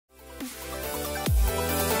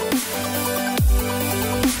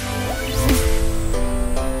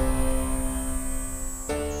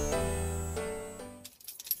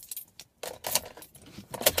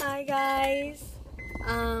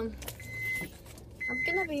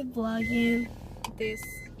gonna be vlogging this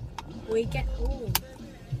weekend. Ooh.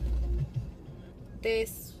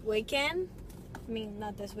 This weekend. I mean,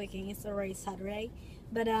 not this weekend. It's already Saturday.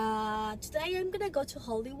 But today I'm gonna go to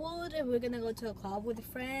Hollywood and we're gonna go to a club with a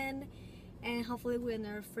friend, and hopefully with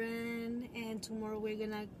another friend. And tomorrow we're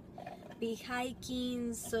gonna be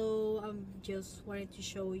hiking. So I'm just wanted to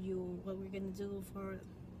show you what we're gonna do for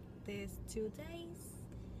these 2 days.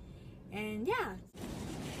 And yeah.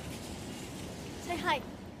 Say hi.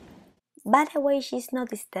 By the way, she's not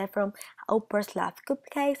disturbed from our personal life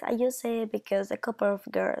cupcakes. I just say it because a couple of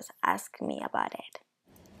girls asked me about it.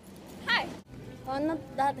 Hi. I'm not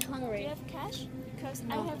that hungry. Do you have cash? Because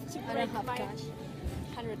No, I have to I don't have my cash.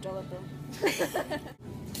 $100 bill.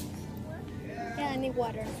 Yeah, I need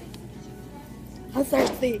water. I'm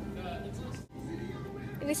thirsty.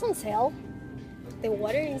 It is on sale. The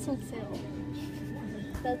water is on sale.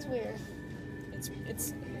 That's weird. It's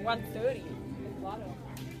 $1.30 a bottle.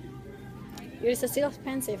 It is still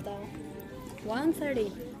expensive though.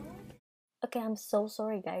 $1.30. Okay, I'm so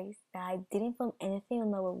sorry guys that I didn't film anything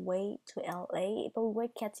on our way to LA, but we were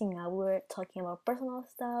catching up, we were talking about personal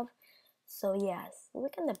stuff. So yes, we're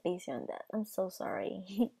kinda busy on that. I'm so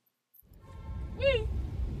sorry.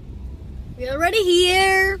 We're already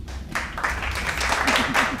here.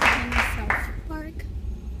 South Park.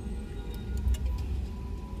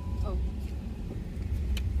 Oh.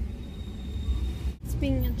 It's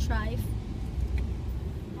being a drive.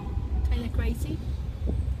 Kinda crazy.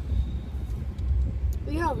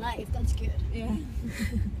 We are alive, that's good. Yeah. I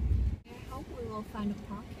hope we will find a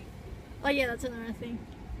parking. Oh yeah, that's another thing.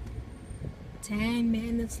 10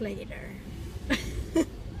 minutes later.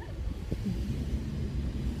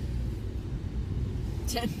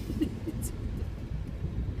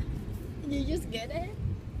 You just get it?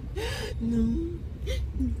 No.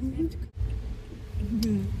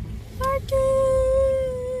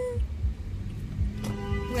 Parking!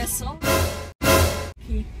 We're so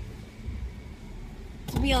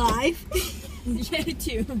To be alive. yeah,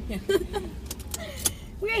 too. Yeah.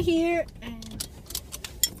 We're here and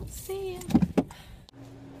see ya.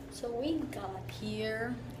 So we got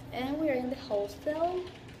here and we're in the hostel.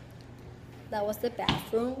 That was the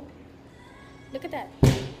bathroom. Look at that.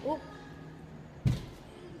 Oh.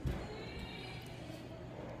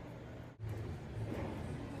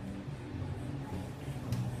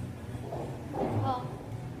 Oh,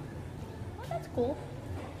 that's cool.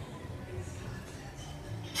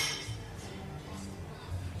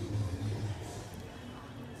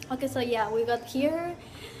 Okay, so yeah, we got here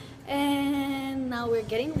and now we're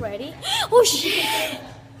getting ready. Oh shit!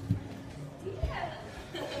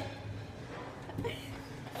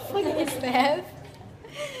 What is that?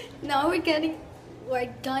 Now we're gonna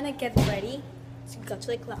get ready to go to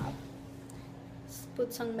the club. Just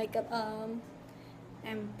put some makeup on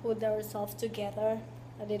and put ourselves together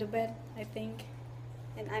a little bit, I think.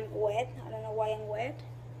 And I'm wet. I don't know why I'm wet.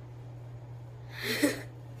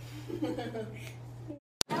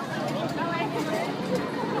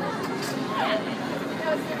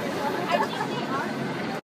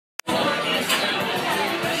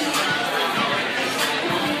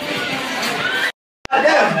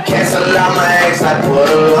 Cancel out my ex, I put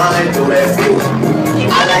a line through that view.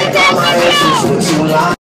 I like all my exes with 2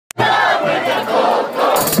 lines.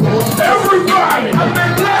 Everybody, I'm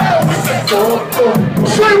in love with that poco.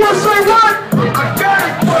 Say what, say what? I got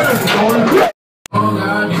it for the going. Oh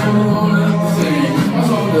God, you wanna see?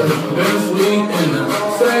 I'm on the best week in the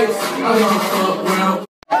States. I don't fuck around.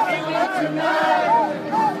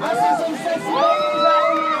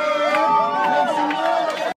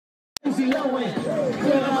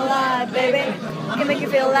 Baby, I can make you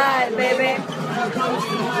feel alive, baby.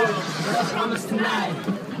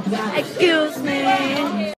 Excuse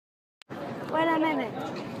me. Wait a minute.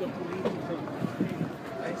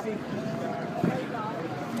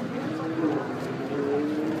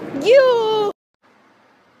 You.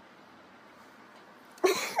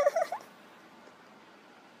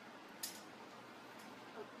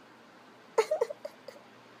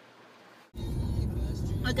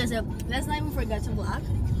 Okay, so last night we forgot to vlog.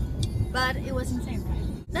 But it was insane,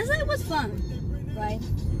 right? Last night was fun, right?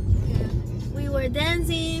 Yeah. We were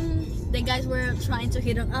dancing, the guys were trying to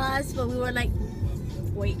hit on us, but we were like,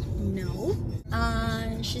 wait, no.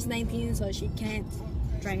 She's 19, so she can't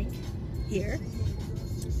drink here.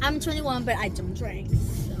 I'm 21, but I don't drink,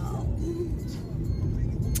 so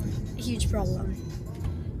huge problem.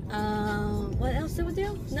 What else did we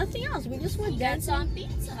do? Nothing else. We just were dancing. Got some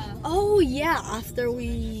pizza. Oh yeah, after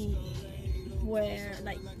we were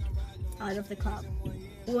like out of the club,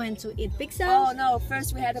 we went to eat pizza. Oh no!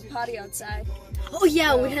 First we had a party outside. Oh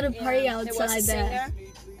yeah, we had a party There was a outside there. singer.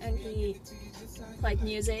 any like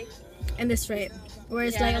music. in the street where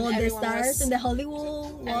it's Yeah, like and all the everyone stars was- in the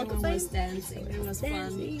Hollywood Walk of Everyone was Fame. dancing. It was fun.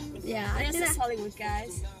 Dancing. Yeah, I This did is that. Hollywood,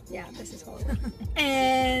 guys. Yeah, this is Hollywood.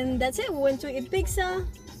 And that's it. We went to eat pizza.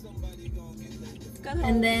 Got home.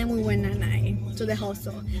 And then we went at night to the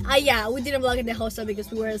hostel. Yeah, we didn't vlog in the hostel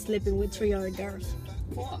because we were sleeping with 3 other girls.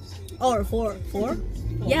 Or four.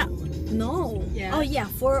 Yeah, no. Yeah. Oh yeah,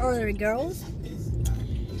 4 other girls.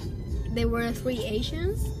 There were 3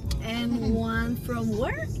 Asians and one from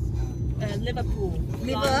where? Liverpool.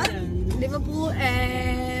 London. Liverpool,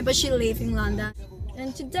 but she lives in London.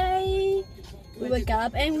 And today we wake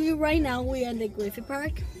up and right now we are at the Griffith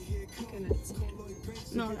Park.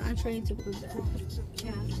 No, I'm trying to put that.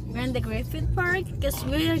 Yeah. We're in the Griffith Park because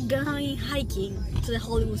we are going hiking to the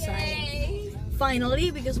Hollywood side.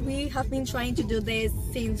 Finally, because we have been trying to do this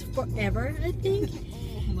since forever, I think.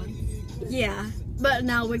 Yeah, but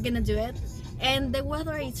now we're gonna do it. And the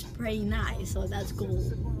weather is pretty nice, so that's cool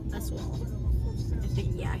as well. I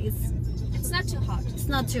think, yeah, It's not too hot. it's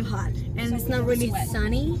not too hot and So it's we not don't really sweat.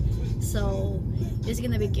 sunny, so it's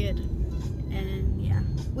gonna be good. And yeah,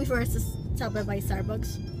 we first stopped by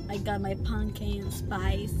Starbucks. I got my pumpkin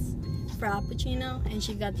spice frappuccino and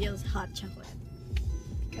she got just hot chocolate.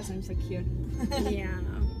 Because I'm so cute. Yeah,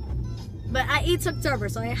 but it's October,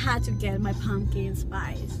 so I had to get my pumpkin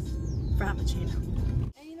spice frappuccino.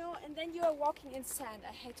 And you know, and then you are walking in sand.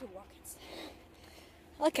 I hate to walk in sand.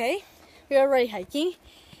 Okay, we're already hiking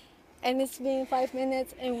and it's been 5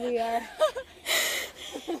 minutes and we are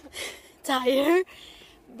tired,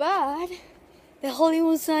 but the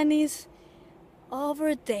Hollywood sun is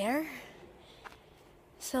over there,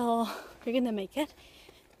 so we're gonna make it.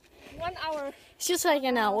 1 hour. It's just like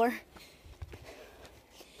an hour.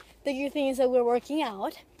 The good thing is that we're working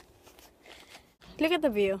out. Look at the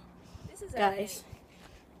view, This is guys.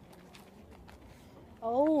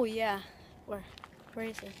 Oh yeah, where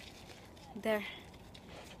is it? There,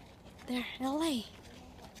 LA.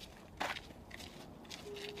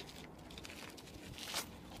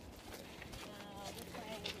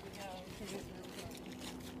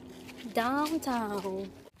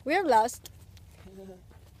 Downtown. We're lost.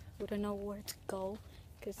 We don't know where to go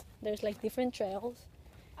because there's like different trails,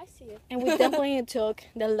 I see it. and we definitely took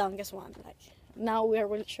the longest one. Like now we are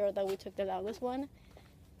really sure that we took the longest one.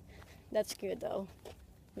 That's good though,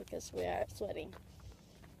 because we are sweating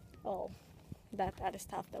all that bad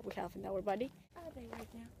stuff that we have in our body. Are they right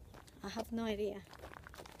now? I have no idea.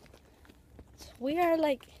 We are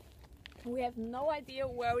like We have no idea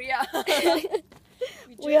where we are.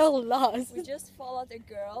 we are lost. We just followed a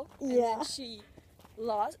girl. And Yeah. then she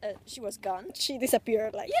lost. She was gone. She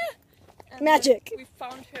disappeared like Yeah. And Magic. then we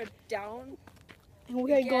found her down. and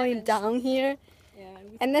we are again going and down here, Yeah.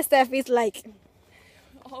 And we and the Steph is like,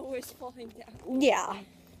 always falling down. yeah.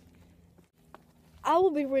 I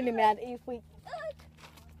would be really mad if we.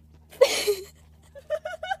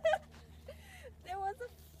 There was a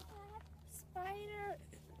fat spider.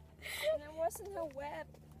 And it wasn't a web.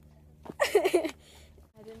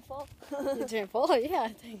 I didn't fall. You didn't fall, yeah,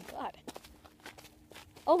 thank God.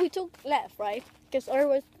 Oh, we took left, right? Because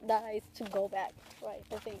otherwise that is to go back, right?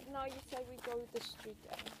 I think. No, you said we go the street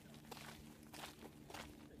down.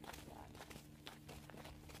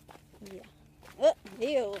 Yeah.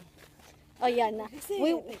 Ew. Oh yeah, nah.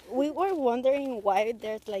 We were wondering why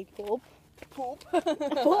there's like poop. Poop.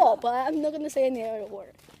 Poop. I'm not gonna say any other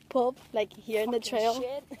word. Poop, like here in the trail.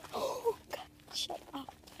 Shit. Oh God, shut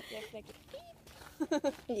up. Yeah,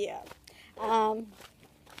 like Yeah.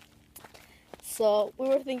 So we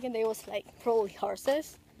were thinking they was like probably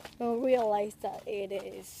horses, but we realized that it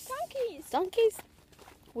is donkeys. donkeys.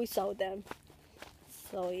 We saw them.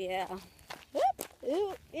 So yeah. Whoop.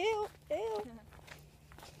 Ew, ew, ew.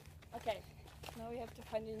 Okay, now we have to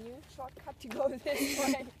find a new shortcut to go this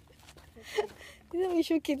way. We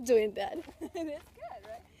should keep doing that. That's good, right?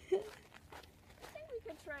 I think we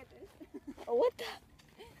can try this. What the?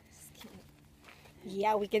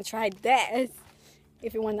 Yeah, we can try this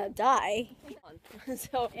if you wanna die.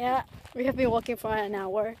 So Yeah, we have been walking for an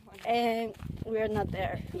hour and we're not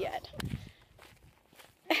there yet.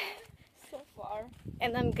 so far.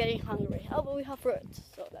 And I'm getting hungry. Oh, but we have fruits,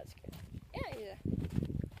 so that's good. Yeah.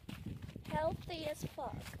 Healthy as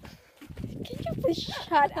fuck. Can you please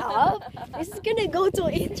shut up? This is gonna go to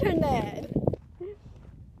internet.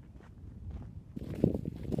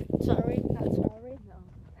 Sorry, not sorry.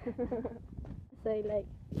 No. Say like,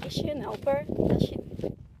 is she an helper? Does she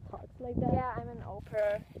talk like that? Yeah, I'm an au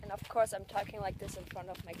pair, and of course I'm talking like this in front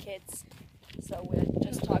of my kids. So we're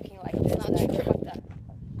just talking like this. not like, true. fuck that.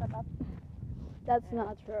 Shut up. That's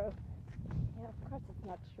not true. Yeah, of course it's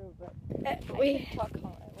not true, but We I can talk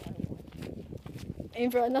however I want.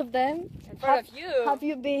 in front of them. In front of you. Have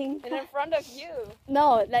you been? And in front of you.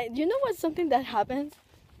 No, like you know what's something that happens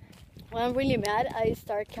when I'm really mad? I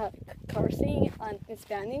start cursing in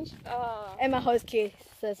Spanish, and my husky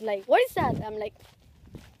says like, "What is that?" I'm like,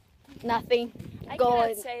 "Nothing." I Go cannot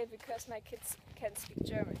on. say it because my kids can't speak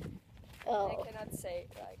German. Oh. I cannot say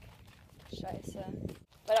like Scheiße.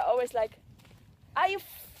 But I always like, are you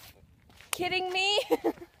kidding me?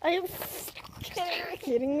 Are you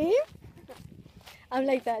kidding me? I'm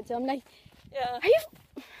like that. So I'm like, Yeah. are you?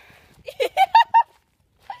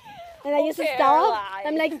 And I just Okay, stop. lie.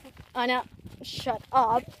 I'm like, Anna, shut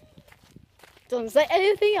up. Don't say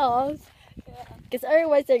anything else. Yeah. Because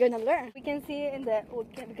otherwise they're gonna learn. We can see in the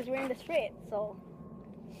because we're in the street, so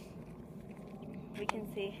we can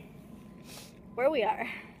see where we are.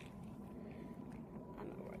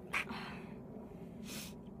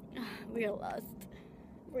 We are lost.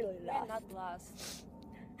 Really We're lost. not lost.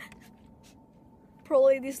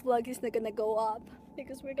 Probably this vlog is not gonna go up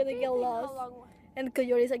because we're gonna get How lost long? and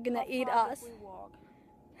coyotes are gonna How eat far did us. we walk?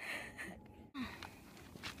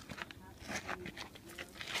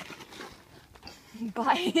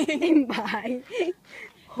 Bye. Bye.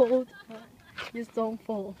 Hold on. Just don't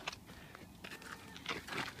fall.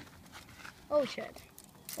 Oh shit.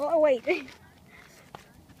 Oh wait.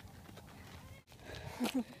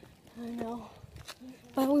 I know.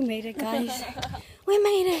 But we made it, guys. We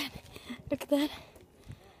made it. Look at that.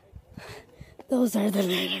 Those are the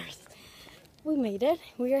letters. We made it.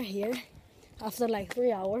 We are here after like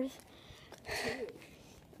 3 hours.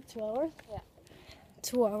 2 hours? Yeah.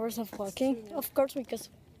 2 hours of walking. Of course, because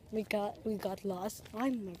we got lost.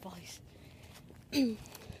 I'm my voice.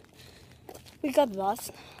 We got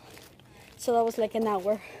lost. So that was like an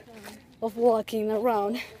hour of walking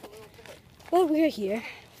around. But we're here.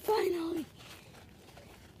 Finally.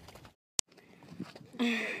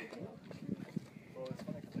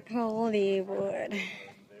 Hollywood.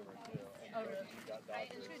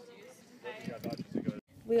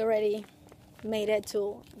 We already made it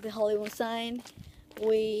to the Hollywood sign.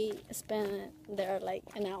 We spent there like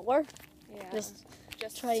an hour Yeah. just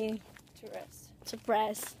Just trying to rest. to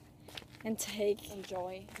press and take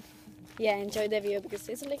Enjoy. enjoy the view because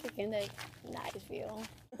it's like a kind of nice view.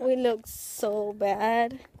 We look so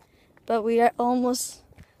bad, but we are almost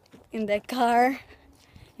in the car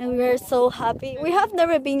and we are so happy. We have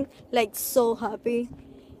never been like so happy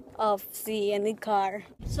of seeing any car.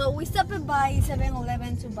 So we stopped by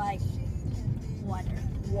 7-Eleven to buy water.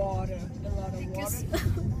 Water. A lot of Because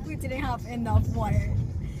we didn't have enough water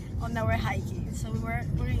on our hiking, so we were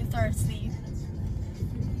really thirsty.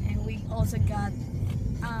 And we also got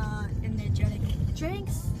energetic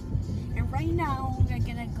drinks. And right now we're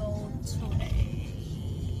gonna go to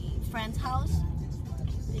a friend's house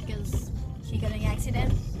because he got an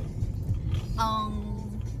accident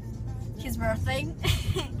on his birthday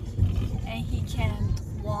and he can't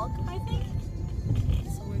walk, I think.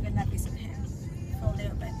 So we're gonna visit him for a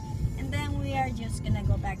little bit. And then we are just gonna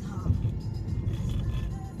go back home.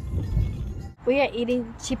 We are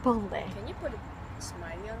eating Chipotle. Can you put a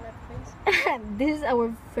smiley on that, please? This is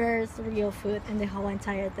our first real food in the whole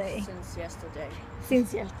entire day. Since yesterday.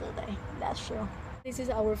 Since yesterday, that's true. This is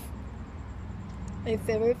our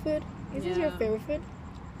favorite food. Is this your Yeah. favorite food?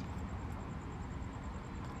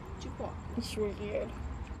 Chipotle. It's really weird.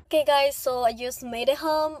 Okay guys, so I just made it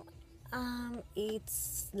home.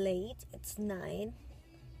 It's late. It's 9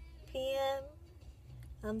 p.m.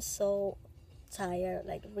 I'm so tired,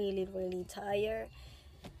 like really tired.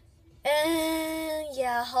 And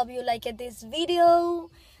yeah, hope you liked this video.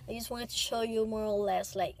 I just wanted to show you more or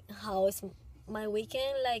less like how is my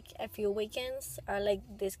weekend. Like a few weekends are like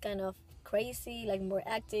this kind of crazy, like more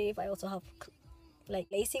active. I also have like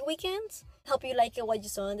lazy weekends. Hope you like what you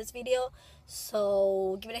saw in this video,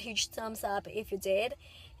 so give it a huge thumbs up if you did,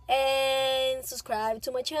 and subscribe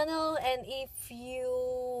to my channel. And if you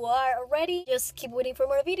are already, just keep waiting for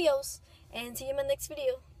more videos, and see you in my next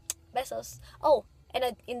video. Besos. Oh,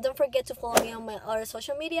 and don't forget to follow me on my other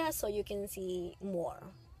social media so you can see more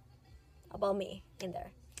about me in there.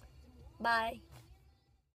 Bye.